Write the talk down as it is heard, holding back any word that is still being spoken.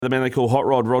The man they call Hot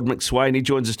Rod, Rod MacSwain. He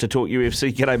joins us to talk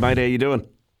UFC. G'day, mate. How you doing?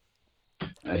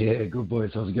 Yeah, good boys.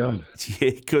 How's it going?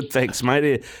 Yeah, good, thanks,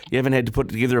 mate. You haven't had to put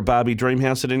together a Barbie dream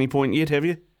house at any point yet, have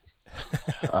you?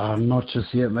 Not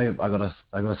just yet, mate. I got a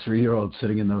 3-year-old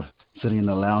sitting in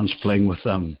the lounge playing with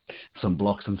some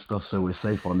blocks and stuff, so we're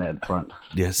safe on that front.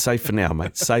 Yeah, safe for now,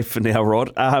 mate. Safe for now,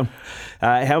 Rod.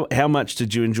 How much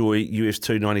did you enjoy UFC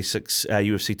 296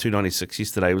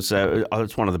 yesterday?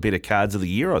 It's one of the better cards of the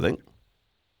year, I think.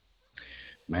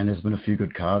 Man, there's been a few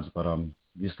good cards, but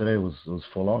yesterday was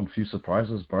full on. A few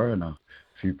surprises, bro, and a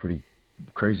few pretty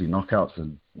crazy knockouts,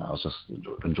 and it was just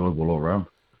enjoyable all around.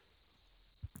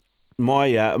 My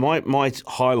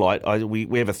highlight.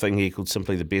 We have a thing here called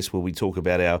Simply the Best, where we talk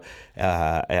about our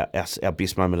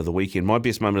best moment of the weekend. My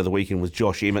best moment of the weekend was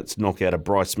Josh Emmett's knockout of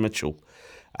Bryce Mitchell.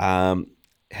 How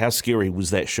scary was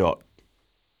that shot?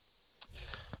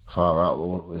 Far out,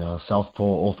 well, southpaw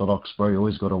orthodox, bro. You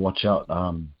always got to watch out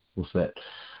with that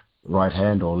right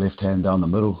hand or left hand down the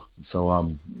middle. So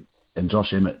and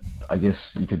Josh Emmett, I guess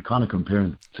you could kind of compare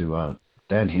him to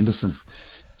Dan Henderson.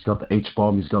 He's got the H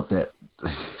bomb. He's got that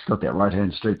right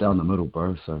hand straight down the middle,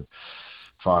 bro. So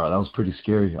far, that was pretty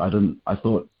scary. I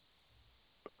thought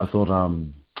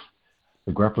the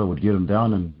grappler would get him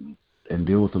down and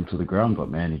deal with him to the ground, but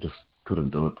man, he just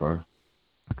couldn't do it, bro.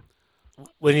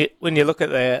 When you look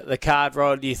at the card,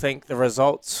 Rod, do you think the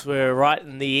results were right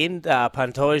in the end?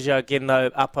 Pantoja getting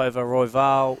up over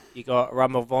Royval. You got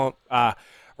Rachmanov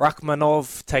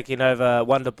taking over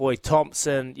Wonderboy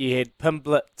Thompson. You had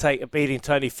Pimblett beating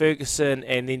Tony Ferguson,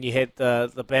 and then you had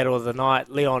the battle of the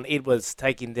night, Leon Edwards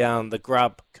taking down the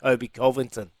grub Kobe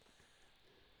Covington.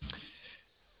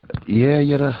 Yeah,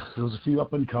 there was a few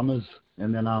up and comers,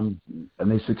 and then and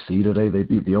they succeeded. They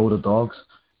beat the older dogs.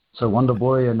 So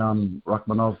Wonderboy and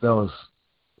Rachmanov, that was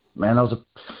a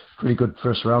pretty good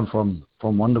first round from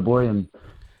Wonderboy. And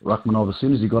Rachmanov, as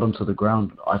soon as he got him to the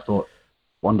ground, I thought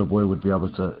Wonderboy would be able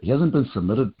to. He hasn't been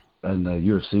submitted in the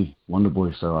UFC,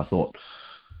 Wonderboy, so I thought,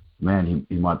 man,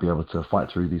 he might be able to fight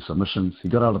through these submissions. He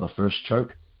got out of the first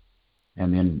choke,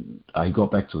 and then he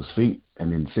got back to his feet.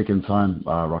 And then second time,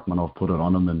 Rachmanov put it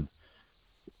on him and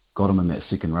got him in that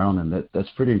second round. And that's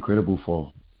pretty incredible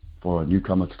for a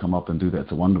newcomer to come up and do that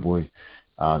to Wonderboy.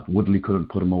 Woodley couldn't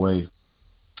put him away.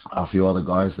 A few other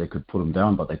guys, they could put him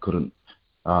down, but they couldn't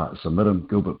submit him.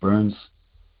 Gilbert Burns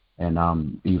and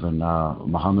even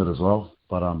Muhammad as well.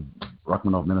 But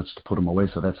Rachmanov managed to put him away,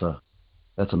 so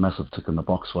that's a massive tick in the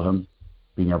box for him,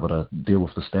 being able to deal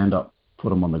with the stand-up,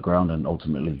 put him on the ground, and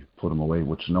ultimately put him away,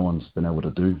 which no one's been able to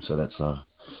do. So that's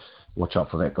watch out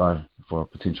for that guy for a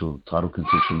potential title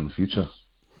contention in the future.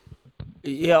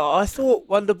 Yeah, I thought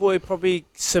Wonderboy probably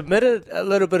submitted a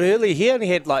little bit early. He only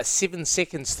had like 7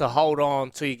 seconds to hold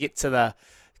on till you get to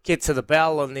the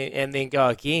bell and then go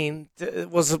again.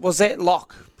 Was that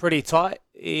lock pretty tight?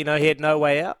 He had no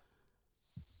way out.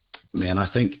 Man, I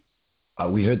think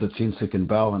we heard the 10-second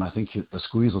bell, and I think the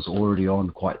squeeze was already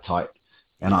on quite tight.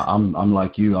 And I'm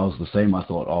like you, I was the same. I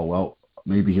thought, oh well,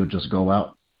 maybe he'll just go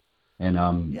out and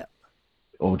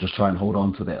or just try and hold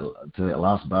on to that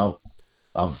last bell.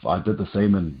 I did the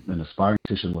same in a sparring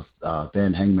session with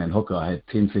Dan Hangman Hooker. I had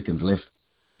 10 seconds left,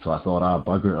 so I thought,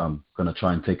 bugger it, I'm going to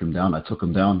try and take him down. I took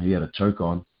him down. He had a choke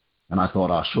on, and I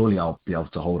thought, surely I'll be able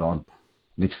to hold on.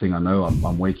 Next thing I know,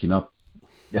 I'm waking up.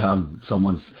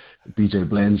 Someone's, BJ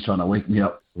Bland's trying to wake me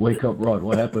up. Wake up, Rod,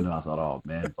 what happened? And I thought, oh,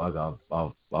 man, bugger,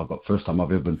 I've got first time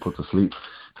I've ever been put to sleep.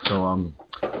 So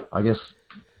I guess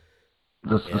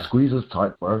the squeeze is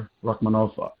tight, bro.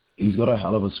 Rachmanov, he's got a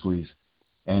hell of a squeeze.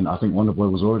 And I think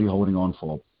Wonderboy was already holding on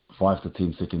for 5 to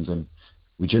 10 seconds. And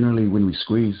we generally, when we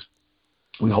squeeze,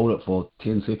 we hold it for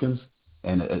 10 seconds.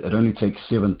 And it only takes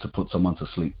 7 to put someone to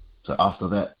sleep. So after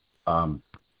that,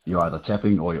 you're either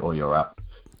tapping or you're out.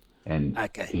 And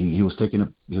okay. he was taking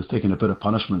a bit of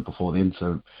punishment before then.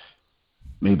 So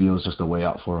maybe it was just a way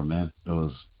out for him, man.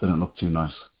 Didn't look too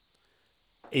nice.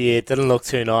 Yeah, it didn't look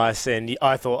too nice, and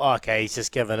I thought, okay, he's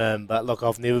just given in. But look,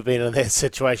 I've never been in that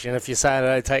situation. If you're saying it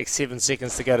only takes 7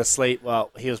 seconds to go to sleep,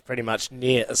 well, he was pretty much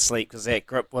near asleep because that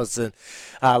grip was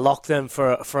locked in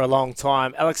for a long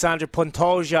time. Alexandre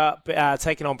Pantoja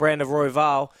taking on Brandon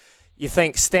Royval. You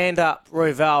think stand-up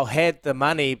Royval had the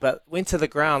money, but went to the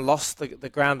ground, lost the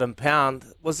ground and pound.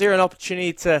 Was there an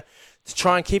opportunity to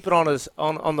try and keep it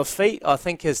on the feet? I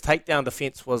think his takedown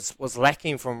defense was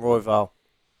lacking from Royval.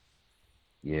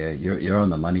 Yeah, you're on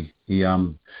the money. He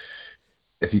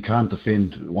if you can't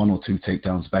defend 1 or 2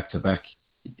 takedowns back to back,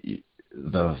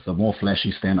 the more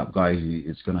flashy stand-up guy,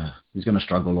 he's gonna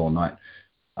struggle all night.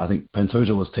 I think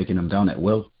Pantoja was taking him down at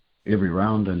will every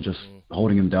round and just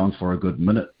holding him down for a good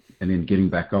minute, and then getting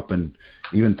back up. And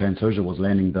even Pantoja was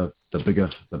landing the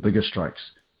bigger strikes.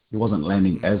 He wasn't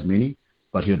landing as many,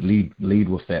 but he'd lead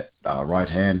with that right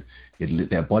hand. He'd let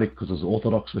that body, because it's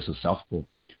orthodox versus southpaw.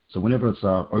 So whenever it's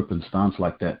an open stance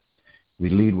like that, we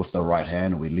lead with the right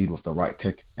hand and we lead with the right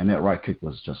kick, and that right kick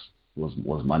was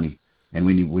money. And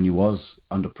when he was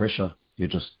under pressure, you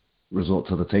just resort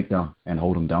to the takedown and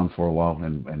hold him down for a while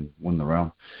and win the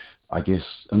round. I guess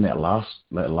in that last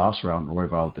round,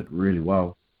 Royval did really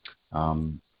well,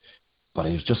 but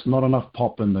it was just not enough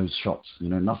pop in those shots.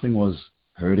 Nothing was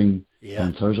hurting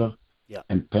Pantoja. Yeah.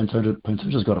 And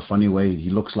Pantoja's got a funny way. He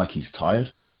looks like he's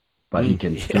tired, but he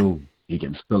can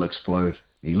still explode.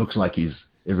 He looks like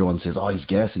everyone says, oh, he's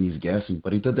gassing,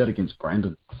 but he did that against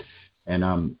Brandon.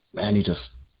 And man, he just,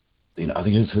 I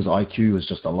think his IQ is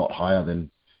just a lot higher than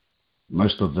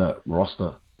most of the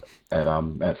roster at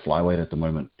flyweight at the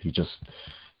moment.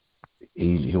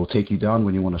 He'll take you down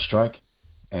when you want to strike,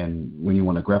 and when you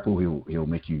want to grapple, he'll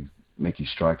make you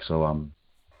strike. So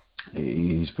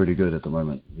he's pretty good at the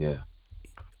moment. Yeah.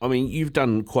 I mean, you've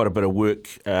done quite a bit of work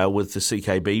with the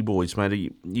CKB boys,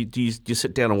 mate. Do you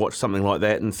sit down and watch something like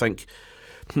that and think,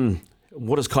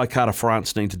 what does Kai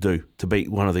Kara-France need to do to beat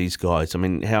one of these guys? I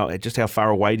mean, how far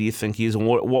away do you think he is, and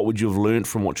what would you have learned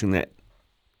from watching that?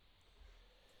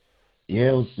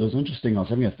 Yeah, it was interesting. I was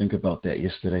having a think about that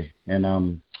yesterday,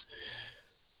 and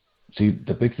see,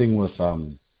 the big thing with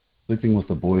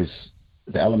the boys,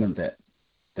 the element that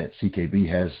CKB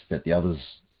has that the others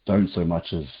don't so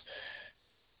much is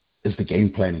the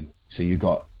game planning. So you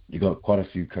got quite a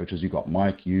few coaches. You got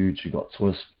Mike Huge, you got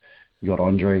Twist, you got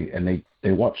Andre, and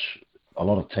they watch a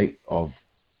lot of tape of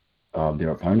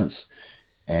their opponents,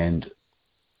 and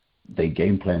they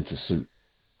game plan to suit.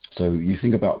 So you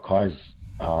think about Kai's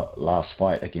last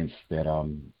fight against that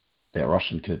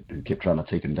Russian kid who kept trying to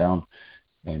take him down,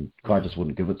 and Kai just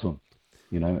wouldn't give it to him,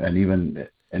 And even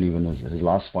his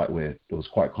last fight, where it was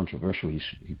quite controversial, he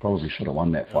probably should have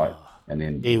won that fight, and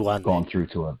then gone through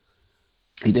to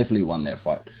he definitely won that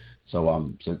fight.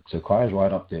 So Kai's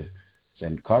right up there,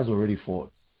 and Kai's already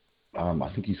fought. I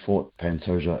think he's fought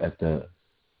Pantoja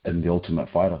in the Ultimate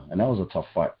Fighter, and that was a tough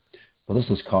fight. But this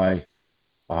was Kai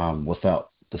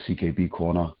without the CKB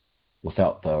corner,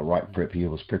 without the right prep. He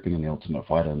was prepping in the Ultimate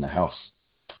Fighter in the house.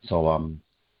 So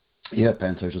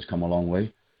Pantoja's come a long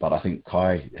way, but I think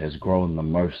Kai has grown the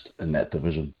most in that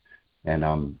division.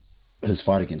 And his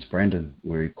fight against Brandon,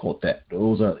 where he caught that,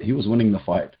 he was winning the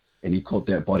fight, and he caught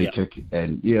that body kick,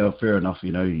 and fair enough,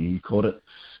 he caught it.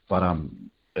 But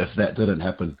if that didn't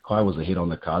happen, Kai was ahead on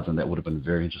the cards, and that would have been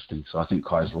very interesting. So I think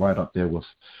Kai's right up there with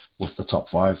the top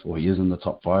five, or he is in the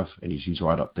top five, and he's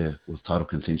right up there with title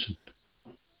contention.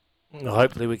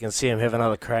 Hopefully we can see him have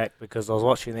another crack, because I was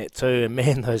watching that too, and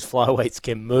man, those flyweights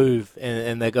can move,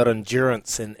 and they've got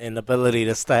endurance and ability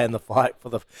to stay in the fight for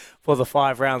the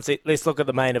 5 rounds. Let's look at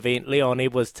the main event. Leon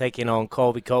Edwards taking on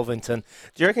Colby Covington.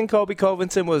 Do you reckon Colby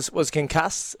Covington was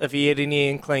concussed? If he had any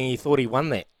inkling, he thought he won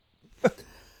that.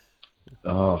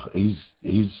 Oh, he's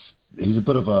a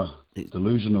bit of a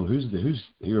delusional.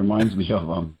 He reminds me of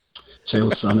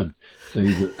Chael Sonnen. So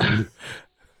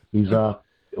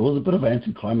it was a bit of an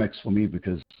anticlimax for me,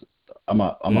 because I'm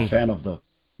a fan of the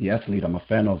athlete. I'm a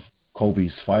fan of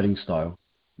Colby's fighting style.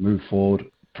 Move forward,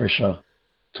 pressure,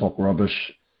 talk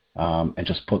rubbish, and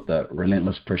just put the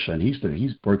relentless pressure. And he's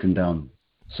broken down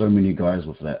so many guys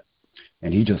with that,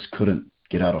 and he just couldn't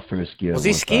get out of first gear. Was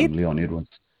he scared? Leon Edwards.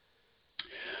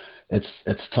 It's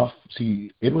tough.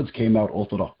 See, Edwards came out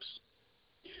orthodox.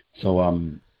 So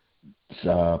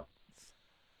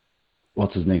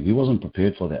what's his name? He wasn't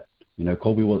prepared for that.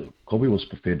 Colby was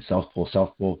prepared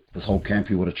southpaw. This whole camp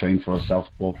he would have trained for a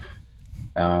southpaw.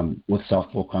 With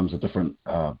southpaw comes a different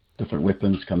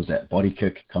weapons. Comes that body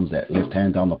kick. Comes that left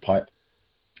hand down the pipe.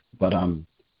 But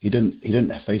he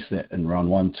didn't face that in round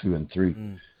 1, 2, and 3.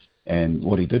 And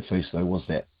what he did face though was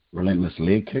that relentless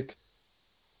leg kick.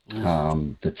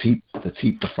 The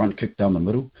front kick down the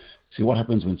middle. See what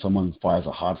happens when someone fires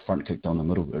a hard front kick down the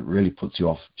middle? It really puts you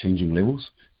off changing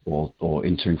levels or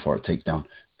entering for a takedown,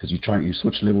 because you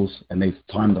switch levels, and they've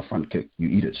timed the front kick, you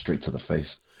eat it straight to the face.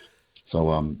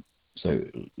 So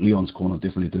Leon's corner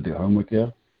definitely did their homework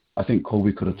there. I think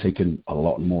Colby could have taken a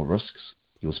lot more risks.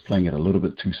 He was playing it a little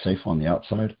bit too safe on the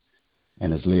outside,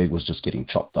 and his leg was just getting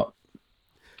chopped up.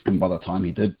 And by the time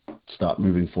he did start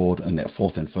moving forward in that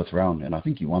 4th and 5th round, and I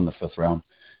think he won the 5th round,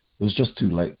 it was just too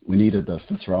late. We needed the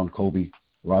 5th round Colby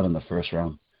right in the 1st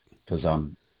round, because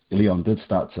Leon did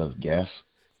start to gas,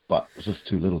 but it was just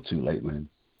too little too late, man.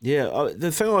 Yeah,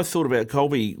 the thing I thought about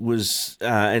Colby was,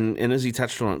 and as he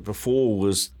touched on it before,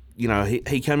 was,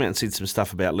 he came out and said some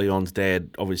stuff about Leon's dad,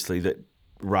 obviously, that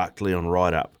racked Leon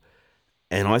right up.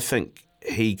 And I think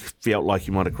he felt like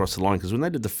he might have crossed the line because when they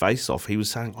did the face-off, he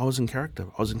was saying, I was in character.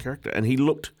 And he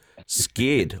looked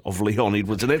scared of Leon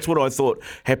Edwards. And that's what I thought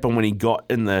happened when he got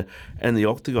in the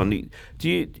octagon.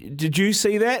 Did you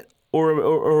see that, or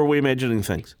are we imagining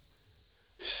things?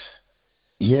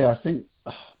 Yeah, I think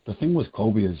the thing with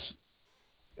Colby is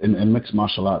in mixed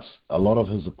martial arts, a lot of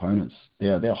his opponents,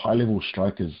 they're high-level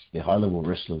strikers, they're high-level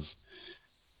wrestlers,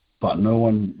 but no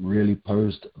one really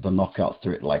posed the knockout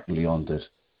threat like Leon did.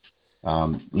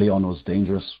 Leon was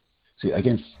dangerous. See,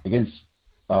 against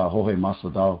Jorge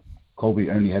Masvidal, Colby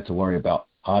only had to worry about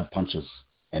hard punches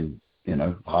and,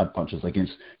 hard punches.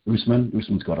 Against Usman,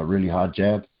 Usman's got a really hard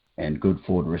jab and good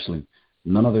forward wrestling.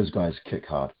 None of those guys kick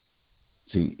hard.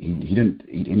 See, he didn't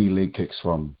eat any leg kicks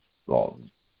from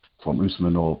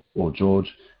Usman or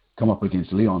George. Come up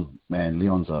against Leon, man,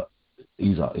 Leon's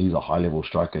he's a high level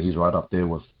striker. He's right up there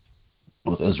with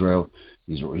Israel.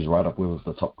 He's right up with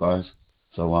the top guys.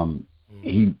 So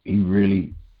he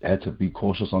really had to be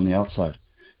cautious on the outside.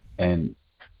 And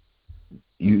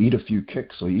you eat a few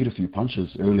kicks or you eat a few punches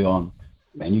early on,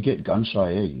 man, you get gun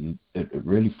shy. It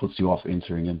really puts you off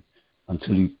entering in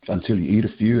until you eat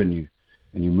a few and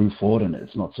you move forward, and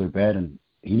it's not so bad. And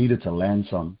he needed to land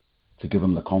some to give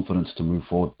him the confidence to move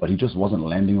forward, but he just wasn't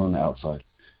landing on the outside.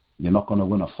 You're not going to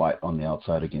win a fight on the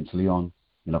outside against Leon.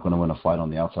 You're not going to win a fight on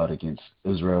the outside against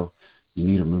Israel. You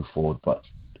need to move forward, but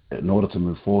in order to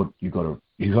move forward, you got to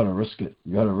risk it.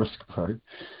 You got to risk, bro.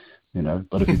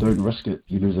 But if you don't risk it,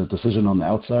 you lose a decision on the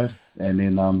outside, and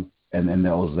then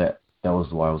that was that. That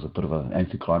was why it was a bit of an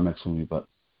anticlimax for me. But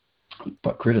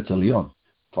credit to Leon,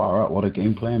 far out, what a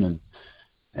game plan,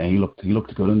 and he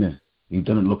looked good in there. He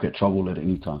didn't look at trouble at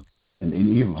any time. And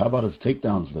even, how about his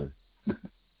takedowns though?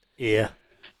 Yeah.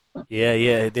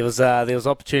 There was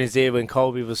opportunities there when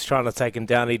Colby was trying to take him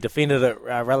down. He defended it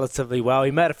relatively well. He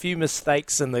made a few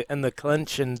mistakes in the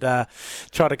clinch and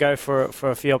tried to go for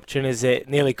a few opportunities that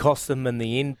nearly cost him in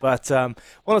the end. But I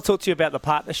want to talk to you about the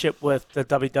partnership with the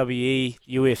WWE,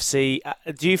 UFC.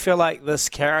 Do you feel like this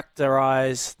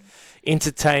characterized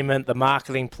entertainment, the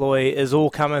marketing ploy, is all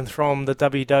coming from the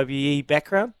WWE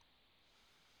background?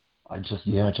 I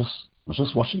was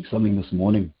just watching something this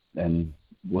morning, and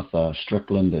with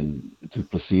Strickland and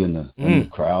Duplessis in the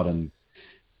crowd, and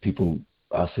people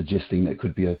are suggesting that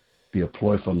could be a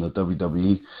ploy from the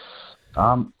WWE.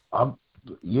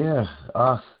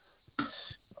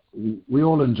 We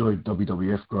all enjoyed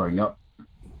WWF growing up.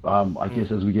 I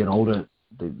guess as we get older,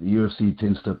 the UFC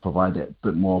tends to provide that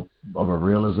bit more of a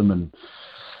realism, and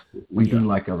we do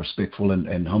like a respectful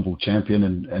and humble champion,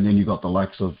 and then you got the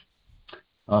likes of,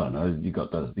 I don't know, you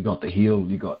got the heel,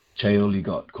 you got Chael, you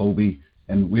got Colby,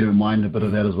 and we don't mind a bit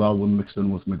of that as well when mixed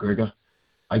in with McGregor.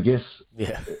 I guess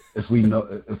if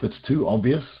it's too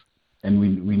obvious and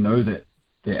we know that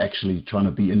they're actually trying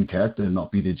to be in character and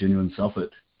not be their genuine self,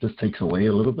 it just takes away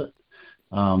a little bit.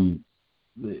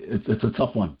 It's a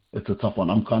tough one.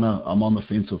 I'm on the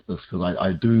fence with this because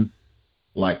I do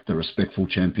like the respectful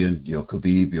champion, your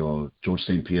Khabib, your George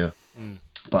St. Pierre,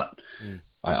 but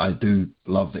I do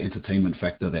love the entertainment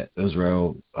factor that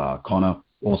Israel, Conor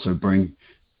also bring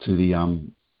to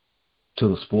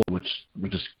the sport, which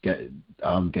just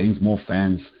gains more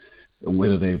fans,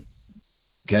 whether they're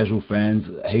casual fans,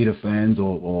 hater fans,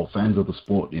 or fans of the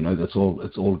sport. It's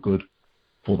all good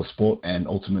for the sport and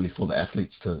ultimately for the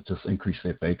athletes to just increase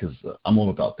their pay, because I'm all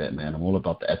about that, man. I'm all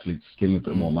about the athletes getting a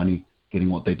bit more money,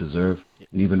 getting what they deserve,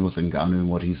 and even with Ngannou and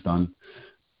what he's done,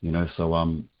 so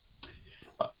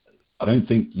I don't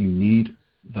think you need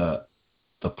the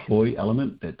ploy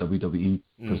element that WWE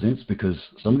presents, because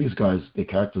some of these guys, they're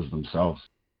characters themselves.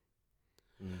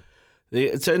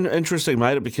 It's interesting,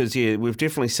 mate, because we've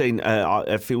definitely seen.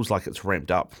 It feels like it's ramped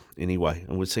up anyway,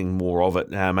 and we're seeing more of it.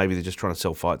 Maybe they're just trying to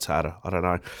sell fights harder. I don't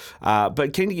know.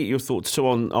 But keen to get your thoughts too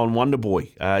on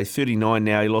Wonderboy. He's 39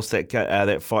 now. He lost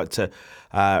that fight to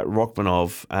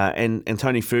Rachmanov, and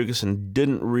Tony Ferguson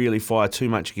didn't really fire too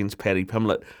much against Paddy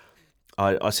Pimblett.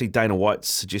 I see Dana White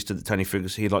suggested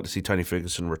that he'd like to see Tony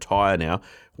Ferguson retire now.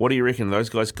 What do you reckon? Those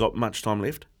guys got much time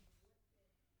left?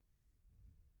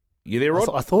 You there, Rod?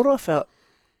 I thought I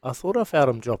felt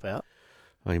him drop out.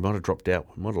 Oh, he might have dropped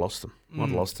out. Might have lost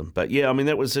him. But yeah, I mean,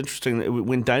 that was interesting.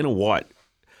 When Dana White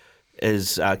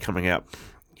is coming out,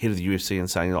 head of the UFC, and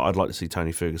saying, I'd like to see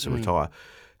Tony Ferguson retire,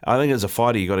 I think as a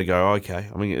fighter, you got to go, okay.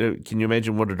 I mean, can you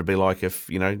imagine what it'd be like if,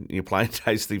 you're playing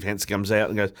day, Steve Hance comes out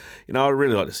and goes, I'd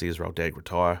really like to see Israel Dag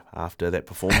retire after that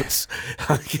performance.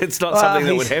 It's not something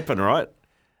that would happen, right?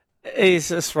 He's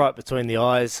just right between the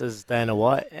eyes as Dana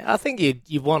White. I think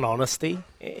you want honesty.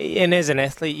 And as an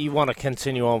athlete, you want to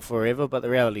continue on forever. But the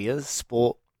reality is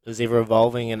sport is ever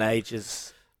evolving and age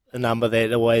is a number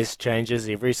that always changes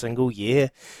every single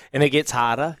year, and it gets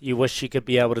harder. You wish you could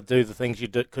be able to do the things you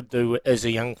could do as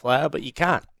a young player, but you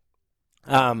can't.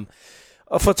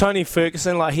 For Tony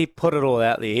Ferguson, like, he put it all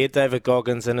out there. He had David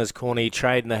Goggins in his corner, he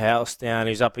trading the house down.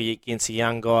 He's up against a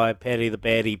young guy, Paddy the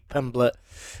Baddie Pimblett,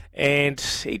 and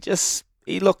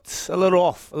he looked a little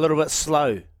off, a little bit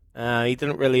slow. He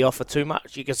didn't really offer too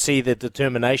much. You could see the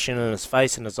determination in his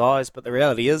face and his eyes, but the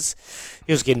reality is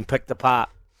he was getting picked apart.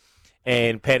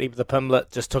 And Paddy the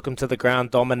Pimblett just took him to the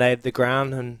ground, dominated the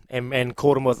ground, and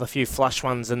caught him with a few flush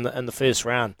ones in the first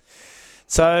round.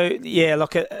 So, yeah,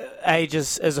 look, age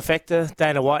is a factor.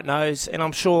 Dana White knows, and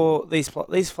I'm sure these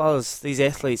fellas, these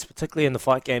athletes, particularly in the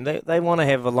fight game, they want to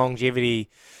have a longevity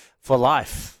for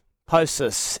life post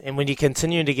this. And when you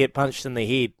continue to get punched in the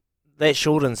head, that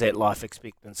shortens that life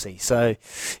expectancy. So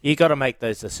you got to make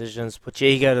those decisions, put your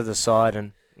ego to the side,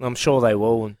 and I'm sure they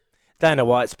will. And Dana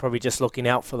White's probably just looking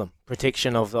out for them,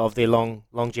 protection of their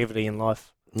longevity in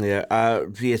life. Yeah,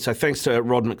 so thanks to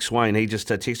Rod MacSwain. He just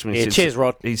texted me. Cheers,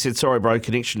 Rod. He said, sorry, bro,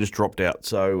 connection just dropped out.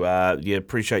 So,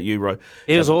 appreciate you, Rod.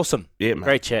 It was awesome. Yeah, mate.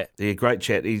 Great chat. Yeah, great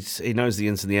chat. He knows the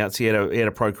ins and the outs. He had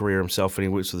a pro career himself, and he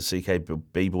works with the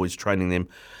CKB boys, training them.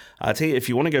 I tell you, if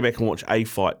you want to go back and watch a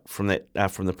fight from the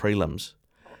prelims,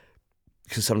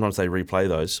 because sometimes they replay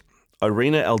those,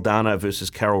 Irina Aldana versus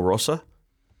Carol Rosser.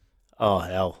 Oh,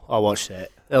 hell. I watched that.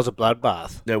 That was a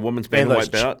bloodbath. The women's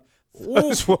bantamweight bout.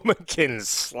 Those women can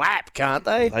slap, can't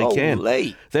they? They Holy.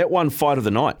 can. That one fight of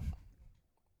the night.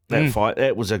 Fight,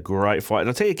 that was a great fight. And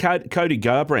I'll tell you, Cody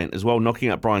Garbrandt as well, knocking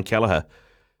up Brian Kelleher.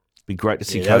 Be great to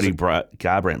see Cody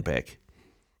Garbrandt back.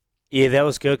 Yeah, that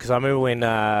was good, because I remember when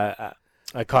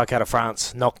Kai Kara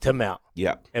France knocked him out.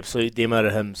 Yeah. Absolutely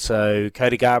demoted him. So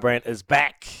Cody Garbrandt is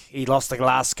back. He lost the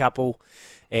last couple,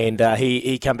 and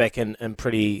he come back in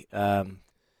pretty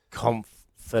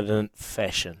confident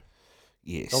fashion.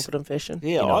 Yes. Confident fashion?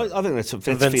 Yeah, I think that's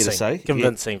fair to say.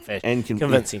 Convincing fashion. And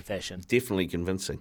convincing fashion. Definitely convincing.